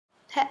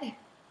Hey,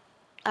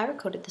 I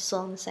recorded the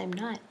song the same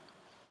night.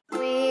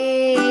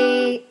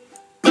 WeIntermet.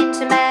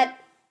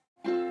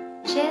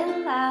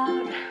 Chill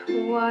out,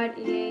 what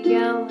you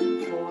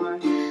yelling for?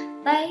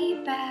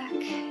 Lay back,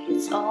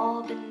 it's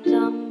all been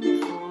done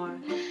before.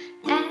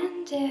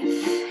 And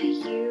if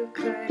you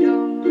could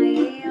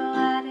only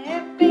let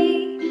it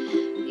be,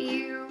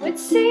 you would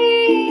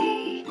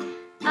see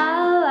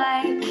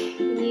I like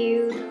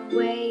you the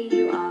way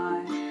you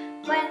are.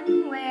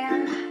 When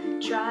we're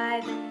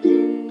driving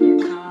in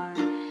your car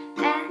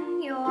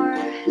and you're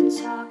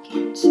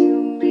talking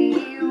to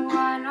me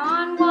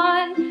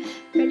one-on-one,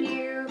 but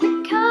you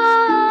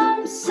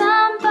become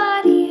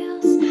somebody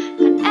else,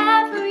 but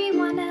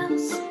everyone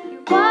else.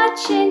 You're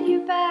watching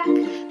your back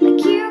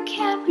like you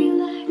can't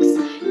relax.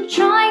 You're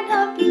trying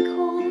to be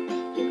cool,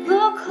 you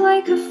look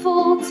like a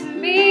fool to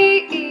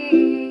me.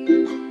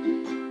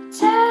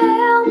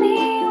 Tell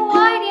me,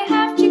 why do you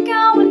have to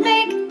go and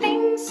make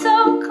things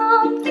so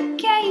complicated?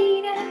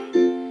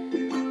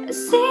 I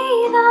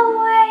see the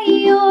way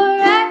you're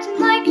acting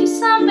like you're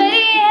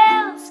somebody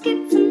else,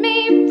 gets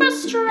me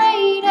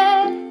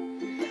frustrated.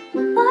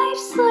 When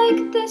life's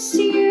like this,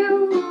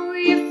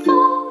 you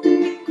fall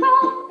and you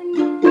crawl and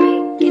you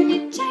break and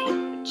you take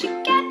what you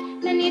get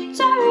and you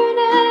turn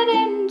it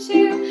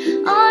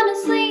into.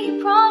 Honestly, you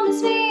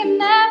promise me I'm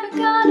never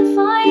gonna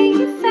find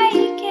you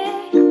fake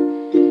it.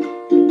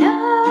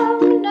 No,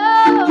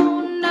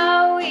 no,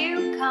 no,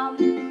 you come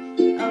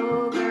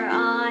over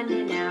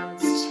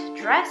unannounced,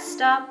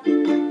 dressed up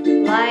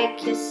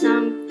like you're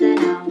something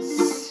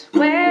else.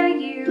 Where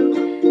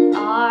you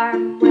are,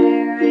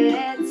 where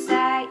it's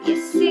at, you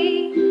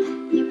see,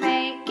 you're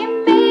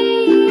making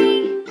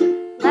me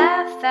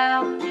laugh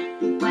out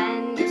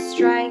when you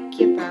strike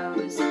your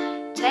pose.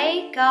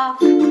 Take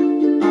off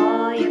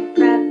all your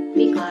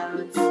preppy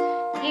clothes.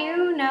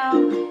 You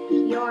know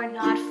you're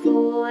not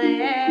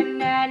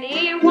fooling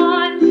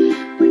anyone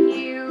when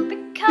you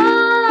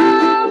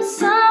become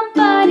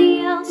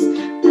somebody else,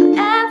 but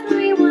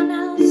everyone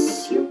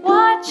else. You're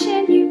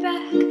watching your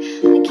back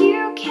like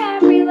you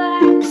can't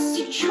relax.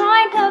 You're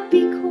trying to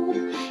be cool,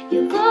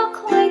 you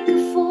look like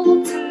a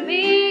fool to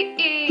me.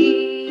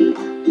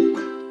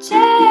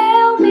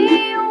 Tell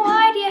me,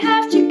 why do you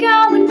have to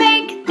go and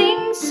make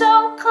things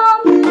so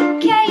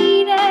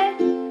complicated?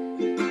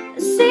 I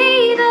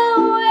see the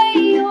way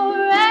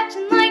you're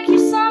acting like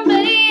you're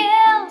somebody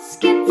else,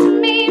 gets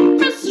me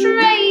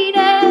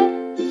frustrated.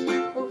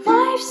 Well,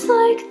 life's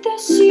like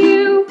this,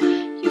 you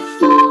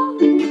fall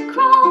and you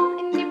crawl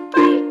and you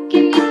break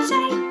and you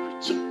take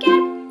what you get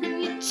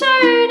and you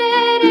turn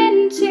it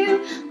into.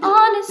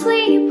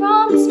 Honestly, you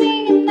promise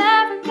me I'm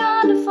never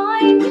gonna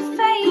find you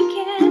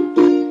faking.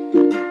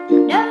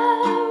 No,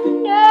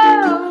 no,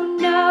 no,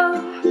 no,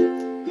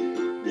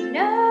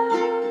 no,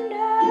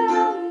 no,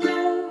 no,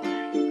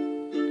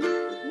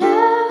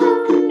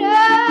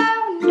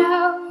 no,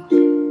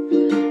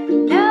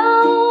 no,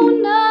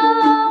 no,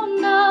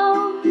 no.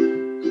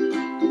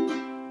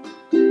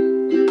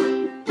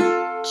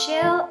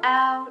 Chill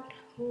out,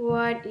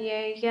 what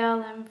you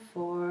yelling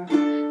for?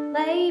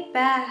 Lay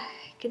back,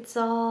 it's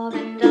all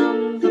been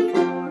done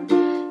before.